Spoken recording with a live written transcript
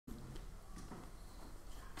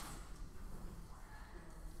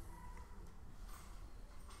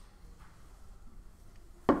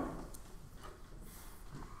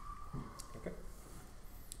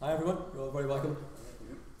Hi everyone, you're all very welcome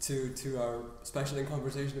to our special In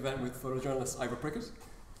Conversation event with photojournalist Ivor Prickett.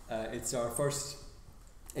 It's our first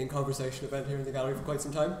In Conversation event here in the gallery for quite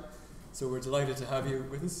some time, so we're delighted to have you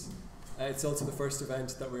with us. It's also the first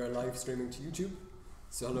event that we are live streaming to YouTube,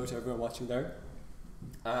 so hello to everyone watching there.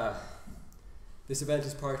 This event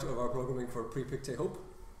is part of our programming for Prix Pictet Hope,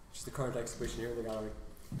 which is the current exhibition here in the gallery.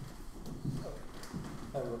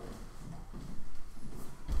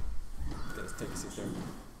 Let's take a seat there.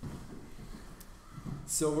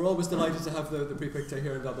 So we're always delighted to have the Prix Pictet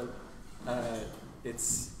here in Dublin.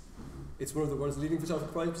 It's one of the world's leading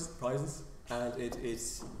photography prizes, and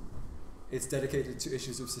it's dedicated to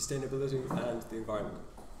issues of sustainability and the environment.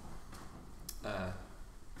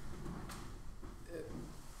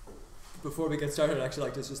 Before we get started, I'd actually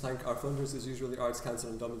like to just thank our funders, as usual, the Arts Council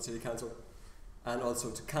and Dublin City Council, and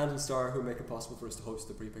also to Candlestar, who make it possible for us to host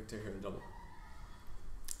the Prix Pictet here in Dublin.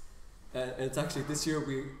 And it's actually, this year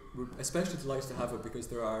we're especially delighted to have it because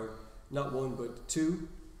there are not one but two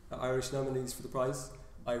Irish nominees for the prize,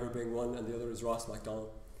 Ivor being one and the other is Ross MacDonald.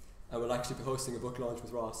 And we'll actually be hosting a book launch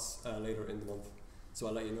with Ross later in the month, so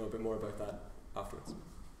I'll let you know a bit more about that afterwards.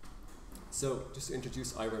 So, just to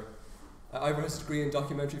introduce Ivor. Ivor has a degree in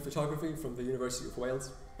documentary photography from the University of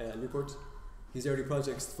Wales, Newport. His early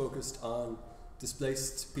projects focused on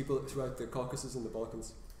displaced people throughout the Caucasus and the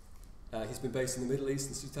Balkans. He's been based in the Middle East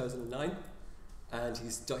since 2009, and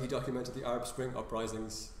he documented the Arab Spring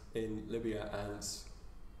uprisings in Libya and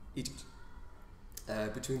Egypt.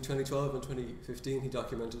 Between 2012 and 2015, he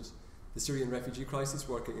documented the Syrian refugee crisis,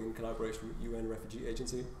 working in collaboration with UN Refugee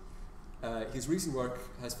Agency. His recent work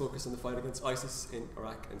has focused on the fight against ISIS in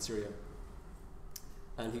Iraq and Syria,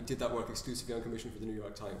 and he did that work exclusively on commission for the New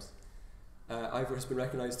York Times. Ivor has been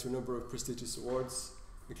recognised through a number of prestigious awards,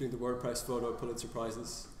 including the WordPress Photo Pulitzer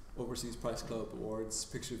Prizes, Overseas Press Club Awards,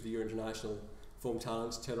 Picture of the Year International, Foam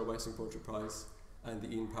Talent, Taylor Weston Portrait Prize, and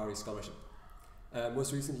the Ian Parry Scholarship.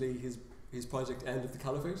 Most recently, his project End of the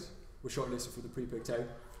Caliphate was shortlisted for the Prix Pictet,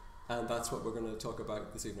 and that's what we're going to talk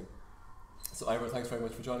about this evening. So Ivor, thanks very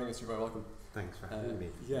much for joining us, you're very welcome. Thanks for having me.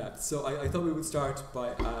 Yeah, so I thought we would start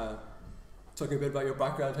by talking a bit about your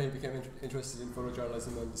background, how you became interested in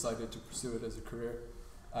photojournalism and decided to pursue it as a career.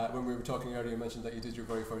 When we were talking earlier, you mentioned that you did your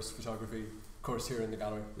very first photography course here in the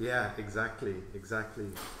gallery. Yeah, exactly.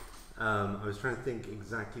 I was trying to think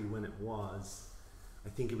exactly when it was. I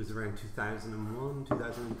think it was around 2001,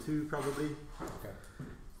 2002 probably. Okay.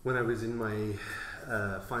 When I was in my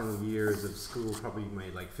final years of school, probably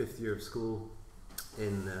my fifth year of school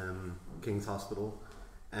in King's Hospital.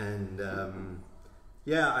 And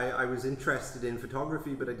I was interested in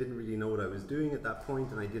photography, but I didn't really know what I was doing at that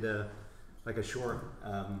point, and I did a short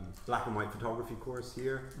black and white photography course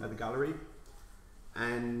here at the gallery,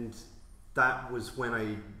 and that was when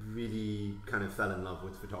I really kind of fell in love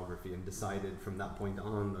with photography and decided from that point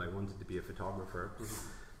on that I wanted to be a photographer,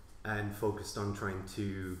 and focused on trying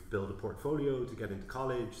to build a portfolio to get into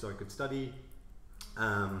college so I could study,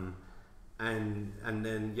 and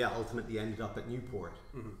then ultimately ended up at Newport,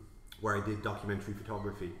 where I did documentary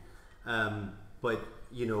photography, but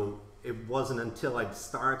it wasn't until I'd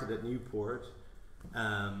started at Newport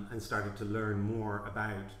and started to learn more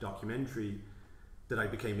about documentary that I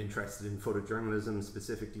became interested in photojournalism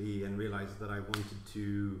specifically, and realized that I wanted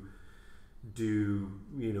to do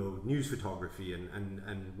news photography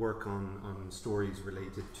and work on stories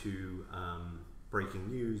related to breaking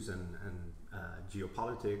news and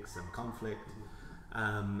geopolitics and conflict.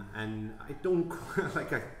 And I don't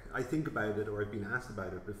I think about it, or I've been asked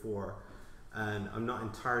about it before, and I'm not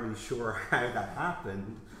entirely sure how that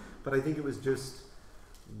happened, but I think it was just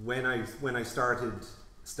when I started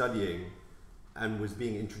studying and was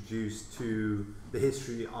being introduced to the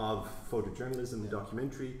history of photojournalism and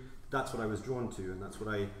documentary, that's what I was drawn to, and that's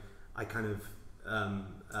what I kind of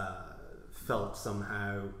felt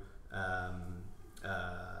somehow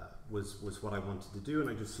was what I wanted to do, and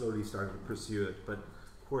I just slowly started to pursue it. But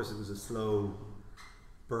of course it was a slow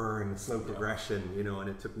burn, slow progression, and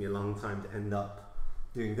it took me a long time to end up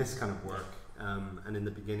doing this kind of work. And in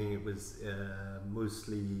the beginning it was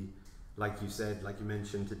mostly, like you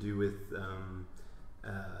mentioned, to do with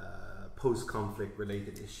post-conflict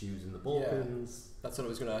related issues in the Balkans. Yeah, that's what I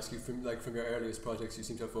was going to ask you. From your earliest projects, you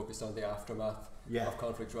seem to have focused on the aftermath of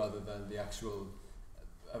conflict rather than the actual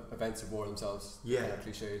events of war themselves. Yeah, kind of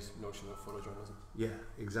cliched notion of photojournalism. Yeah,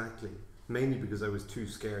 exactly. Mainly because I was too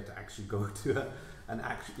scared to actually go to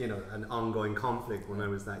an ongoing conflict when I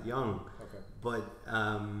was that young. Okay. But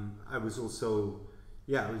I was also,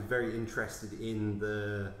 I was very interested in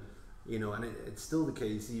the, and it's still the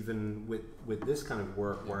case even with this kind of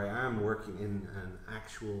work, where I am working in an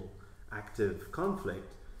actual active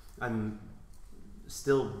conflict. I'm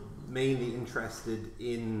still mainly interested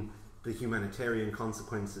in the humanitarian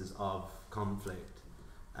consequences of conflict,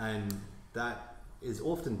 and that is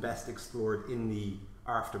often best explored in the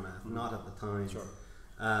aftermath, not at the time. Sure.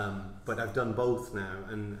 But I've done both now,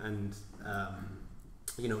 and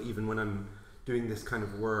you know, even when I'm doing this kind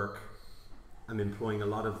of work, I'm employing a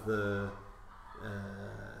lot of the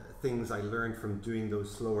things I learned from doing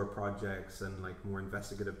those slower projects and like more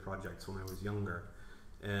investigative projects when I was younger.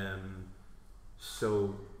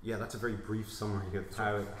 So yeah, that's a very brief summary of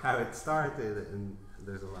how it started, and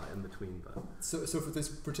there's a lot in between. But so for this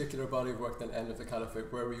particular body of work, then, End of the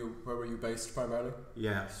Caliphate, where were you based primarily?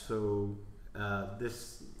 yeah, so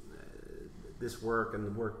this work and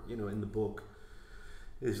the work, you know, in the book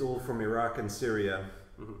is all from Iraq and Syria,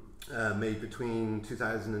 made between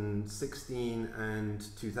 2016 and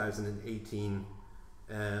 2018,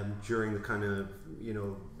 during the kind of, you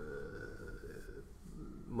know,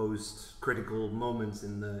 most critical moments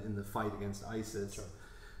in the fight against ISIS. Sure.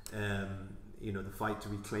 You know, the fight to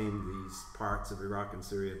reclaim these parts of Iraq and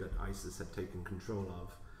Syria that ISIS had taken control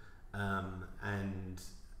of, and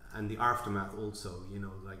the aftermath also. You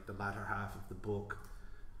know, like the latter half of the book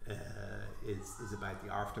is about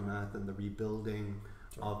the aftermath and the rebuilding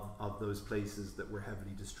of those places that were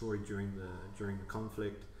heavily destroyed during the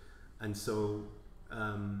conflict. And so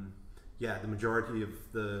yeah, the majority of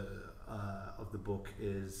the book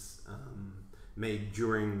is made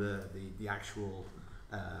during the actual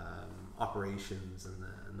operations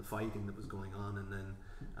and the fighting that was going on, and then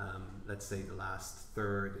let's say the last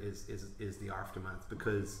third is the aftermath,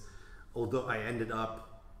 because although I ended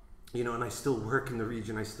up, you know, and I still work in the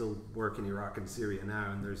region, I still work in Iraq and Syria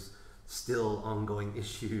now, and there's still ongoing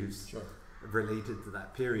issues related to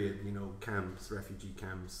that period, you know, camps, refugee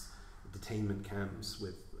camps, detainment camps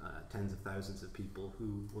with tens of thousands of people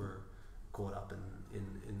who were caught up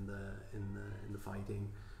in the fighting,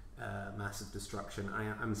 massive destruction.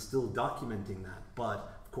 I'm still documenting that,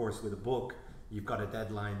 but of course with a book you've got a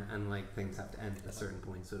deadline, and like things have to end at a certain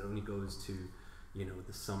point, so it only goes to, you know,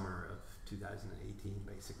 the summer of 2018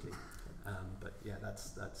 basically. But yeah,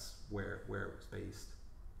 that's where it was based.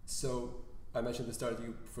 So I mentioned at the start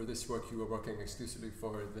that for this work you were working exclusively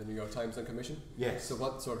for the New York Times and Commission. Yes. So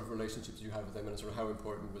what sort of relationship did you have with them, and sort of how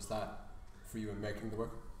important was that for you in making the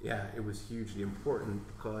work? Yeah, it was hugely important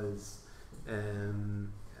because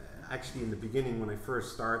actually in the beginning, when I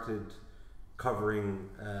first started covering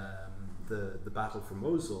the battle for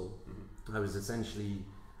Mosul, I was essentially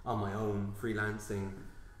on my own, freelancing,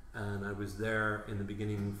 and I was there in the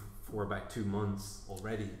beginning for about 2 months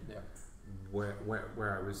already. Yeah.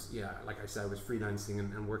 Where I was, yeah, like I said, I was freelancing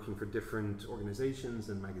and working for different organizations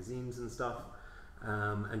and magazines and stuff,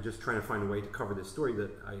 and just trying to find a way to cover this story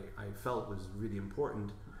that I felt was really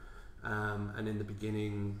important. And in the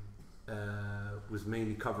beginning, was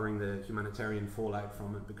mainly covering the humanitarian fallout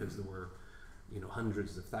from it, because there were, you know,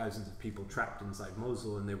 hundreds of thousands of people trapped inside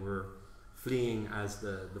Mosul, and they were fleeing as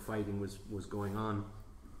the fighting was going on.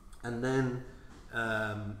 And then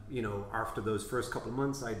you know, after those first couple of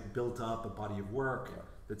months, I'd built up a body of work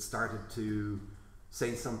that started to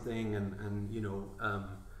say something, and you know,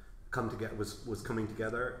 come together, was coming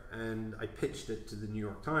together, and I pitched it to the New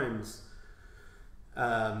York Times,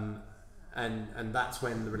 and that's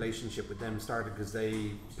when the relationship with them started, because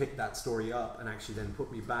they picked that story up and actually then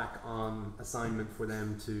put me back on assignment for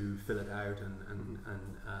them to fill it out and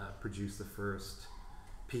produce the first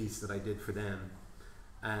piece that I did for them.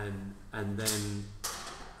 And then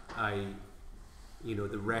I, you know,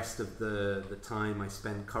 the rest of the time I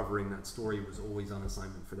spent covering that story was always on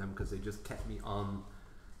assignment for them, because they just kept me on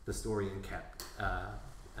the story and kept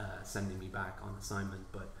sending me back on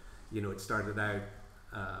assignment. But you know, it started out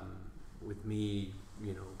with me,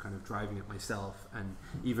 you know, kind of driving it myself, and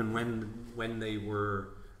even when they were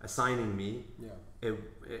assigning me, they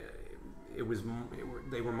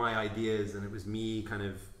were my ideas, and it was me kind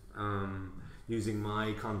of using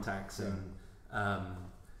my contacts and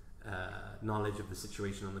knowledge of the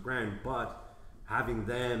situation on the ground, but having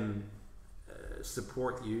them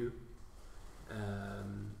support you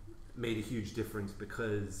made a huge difference,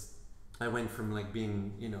 because I went from like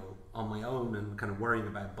being, you know, on my own and kind of worrying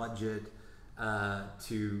about budget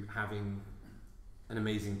to having an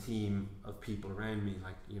amazing team of people around me,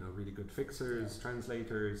 like, you know, really good fixers,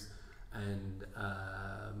 translators, and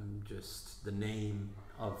just the name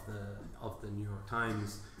of the New York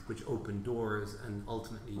Times, which opened doors and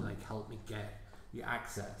ultimately like helped me get the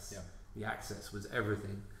access. The access was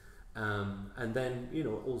everything. And then, you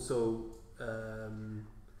know, also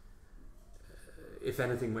if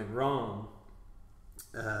anything went wrong,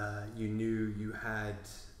 you knew you had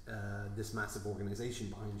this massive organization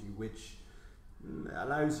behind you, which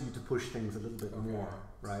allows you to push things a little bit more,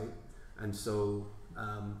 right? And so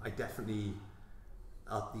I definitely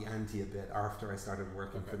upped the ante a bit after I started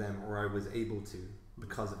working for them, or I was able to,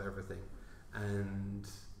 because of everything. And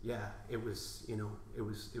yeah, it was, you know, it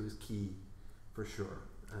was key for sure.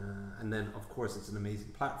 And then of course it's an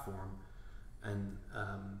amazing platform, and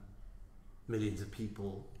millions of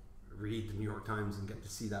people read the New York Times and get to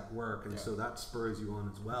see that work, and so that spurs you on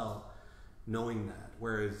as well, knowing that.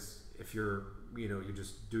 Whereas if you're, you know, you're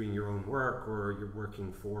just doing your own work, or you're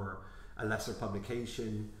working for a lesser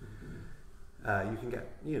publication, you can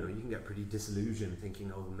get pretty disillusioned,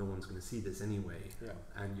 thinking, oh, no one's going to see this anyway.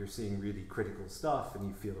 And you're seeing really critical stuff, and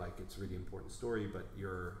you feel like it's a really important story, but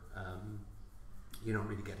you're not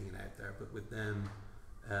really getting it out there. But with them,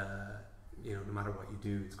 you know, no matter what you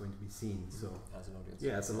do, it's going to be seen. So as an audience,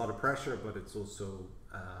 yeah, it's a lot of pressure, but it's also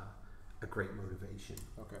a great motivation.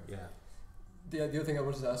 The other thing I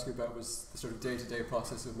wanted to ask you about was the sort of day-to-day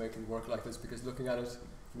process of making work like this, because looking at it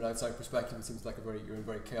from an outside perspective, it seems like you're in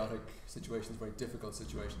very chaotic situations, very difficult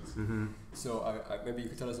situations. So I maybe you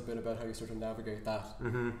could tell us a bit about how you sort of navigate that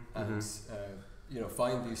and you know,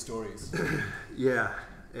 find these stories.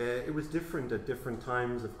 It was different at different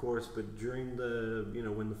times, of course, but during the, you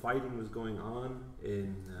know, when the fighting was going on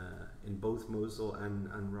in both Mosul and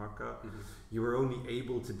Raqqa, you were only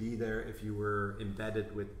able to be there if you were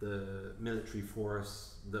embedded with the military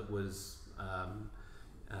force that was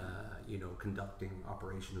you know, conducting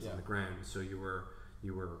operations on the ground. So you were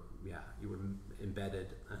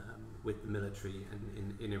embedded with the military,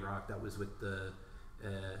 and in Iraq that was with the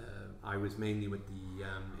I was mainly with the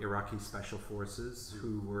Iraqi special forces,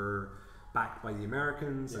 who were backed by the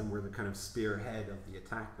Americans and were the kind of spearhead of the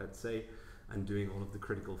attack, let's say, and doing all of the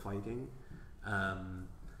critical fighting.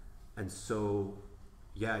 And so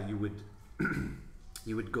you would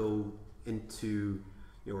you would go into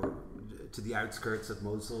to the outskirts of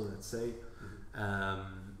Mosul, let's say,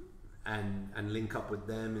 and link up with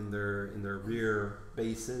them in their rear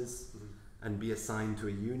bases and be assigned to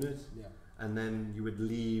a unit. And then you would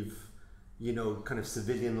leave, you know, kind of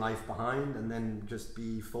civilian life behind, and then just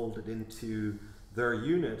be folded into their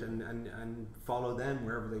unit and follow them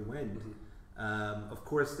wherever they went. Of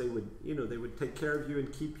course, they would take care of you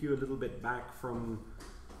and keep you a little bit back from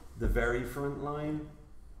the very front line,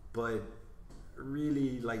 but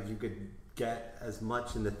really, like, you could get as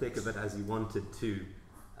much in the thick of it as you wanted to,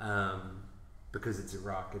 because it's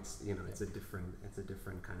Iraq. It's, you know, it's a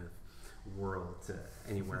different kind of world to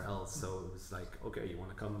anywhere else. So it was like, okay, you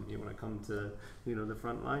want to come to, you know, the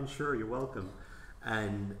front line? Sure, you're welcome.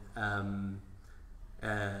 And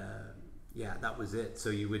that was it.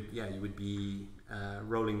 So you would be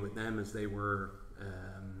rolling with them as they were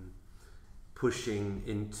pushing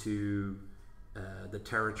into the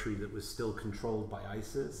territory that was still controlled by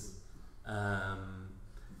ISIS, and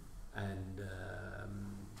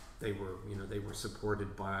they were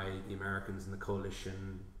supported by the Americans and the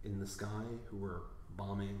coalition in the sky, who were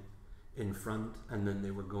bombing in front, and then they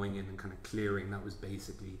were going in and kind of clearing. That was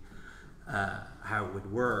basically how it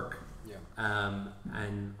would work.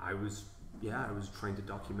 And I was trying to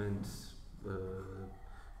document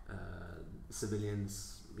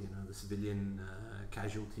civilians, you know, the civilian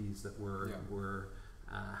casualties that were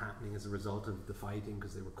happening as a result of the fighting,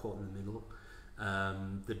 because they were caught in the middle.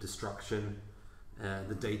 The destruction,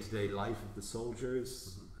 the day-to-day life of the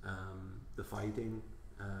soldiers, the fighting,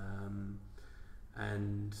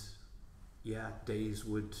 and days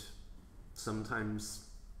would sometimes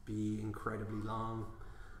be incredibly long,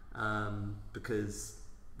 because,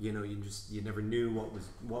 you know, you never knew what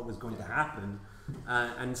was going to happen,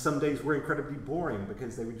 and some days were incredibly boring,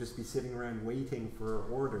 because they would just be sitting around waiting for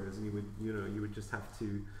orders, and you would just have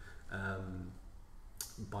to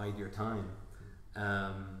bide your time.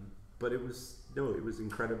 But it was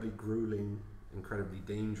incredibly grueling, incredibly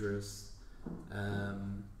dangerous,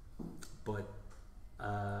 but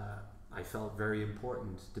I felt very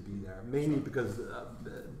important to be there, mainly because of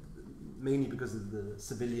the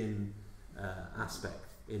civilian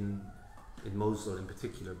aspect in Mosul in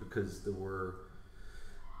particular, because there were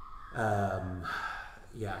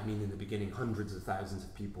in the beginning, hundreds of thousands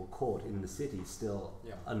of people caught in the city, still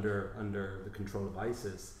under the control of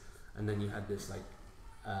ISIS, and then you had this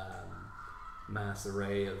mass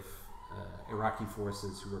array of Iraqi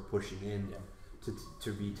forces who were pushing in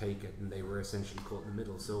to retake it, and they were essentially caught in the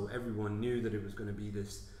middle. So everyone knew that it was going to be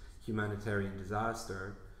this humanitarian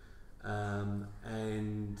disaster,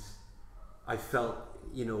 and I felt,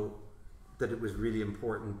 you know, that it was really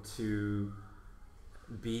important to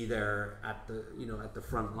be there at the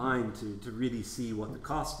front line to really see what the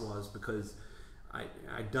cost was, because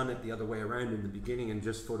I'd done it the other way around in the beginning and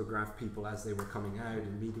just photographed people as they were coming out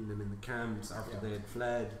and meeting them in the camps after they had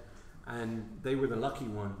fled, and they were the lucky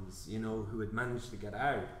ones, you know, who had managed to get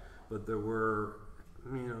out. But there were,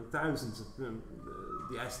 you know, thousands of them.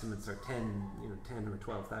 The estimates are 10 or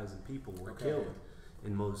 12,000 people were killed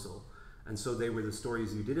in Mosul, and so they were the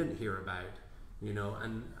stories you didn't hear about, you know,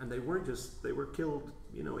 and they weren't just, they were killed,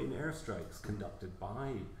 you know, in airstrikes conducted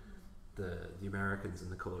by the Americans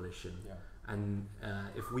and the coalition. And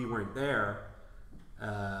if we weren't there,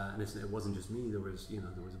 and it wasn't just me, there was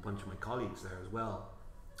a bunch of my colleagues there as well,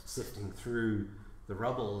 sifting through the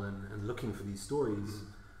rubble and looking for these stories.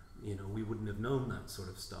 You know, we wouldn't have known that sort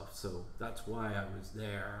of stuff. So that's why I was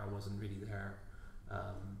there. I wasn't really there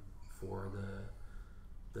for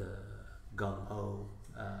the gung ho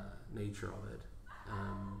nature of it.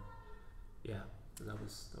 That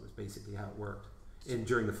was basically how it worked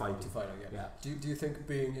during the fighting. Do you think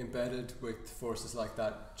being embedded with forces like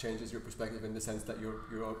that changes your perspective in the sense that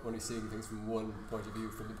you're only seeing things from one point of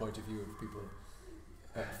view, from the point of view of people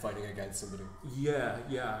fighting against somebody?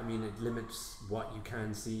 I mean, it limits what you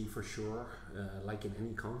can see for sure, like in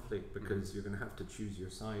any conflict, because you're going to have to choose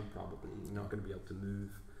your side probably. You're not going to be able to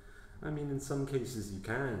move. I mean, in some cases you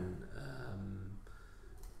can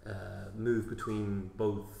move between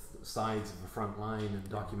both sides of the front line and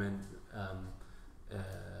document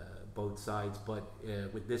both sides, but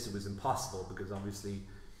with this it was impossible, because obviously,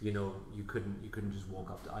 you know, you couldn't just walk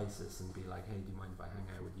up to ISIS and be like, hey, do you mind if I hang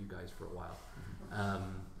out with you guys for a while?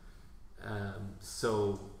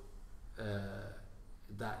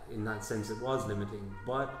 That in that sense it was limiting,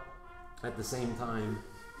 but at the same time,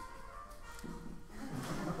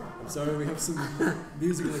 I'm sorry, we have some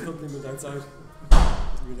musical accompaniment outside.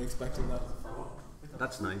 Wasn't really expecting that.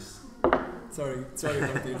 That's nice. Sorry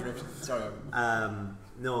about the interruption. Sorry.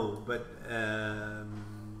 No, but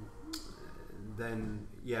then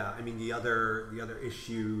I mean the other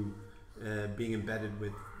issue being embedded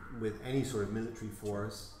with any sort of military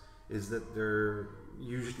force is that they're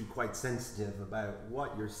usually quite sensitive about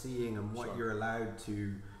what you're seeing and what you're allowed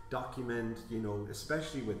to document, you know,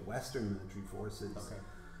 especially with Western military forces.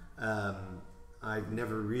 I've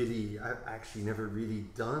actually never really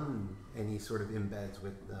done any sort of embeds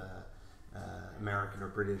with American or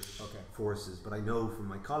British forces, but I know from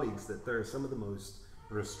my colleagues that they're some of the most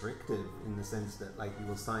restrictive, in the sense that, like, you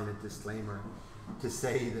will sign a disclaimer to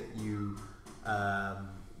say that you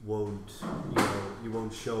won't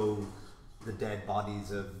show the dead bodies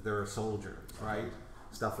of their soldiers, right?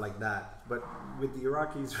 Stuff like that. But with the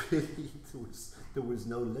Iraqis, really, there was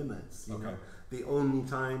no limits. You know, the only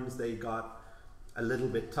times they got a little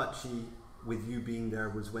bit touchy with you being there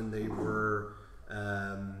was when they were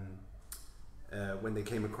when they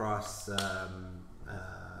came across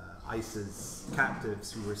ISIS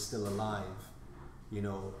captives who were still alive. You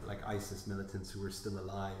know, like ISIS militants who were still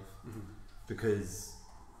alive, because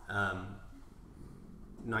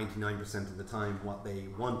 99% of the time what they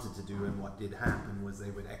wanted to do and what did happen was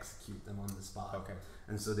they would execute them on the spot.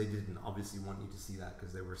 And so they didn't obviously want you to see that,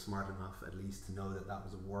 because they were smart enough at least to know that that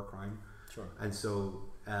was a war crime. And so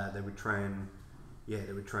they would try and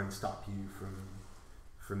stop you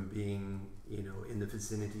from being, you know, in the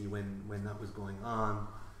vicinity when that was going on.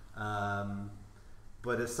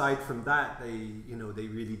 But aside from that, they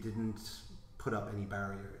really didn't put up any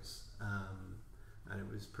barriers, and it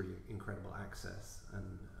was pretty incredible access.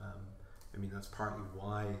 And I mean, that's partly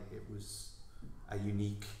why it was a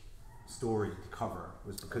unique story to cover,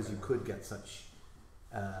 was because you could get such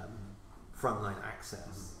frontline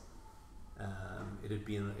access. It had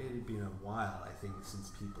been a while, I think, since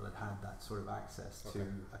people had that sort of access to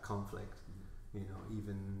a conflict. You know,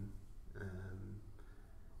 even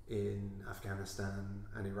in Afghanistan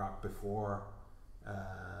and Iraq before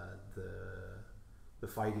the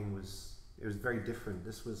fighting was very different.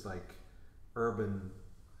 This was like urban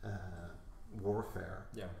warfare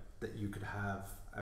that you could have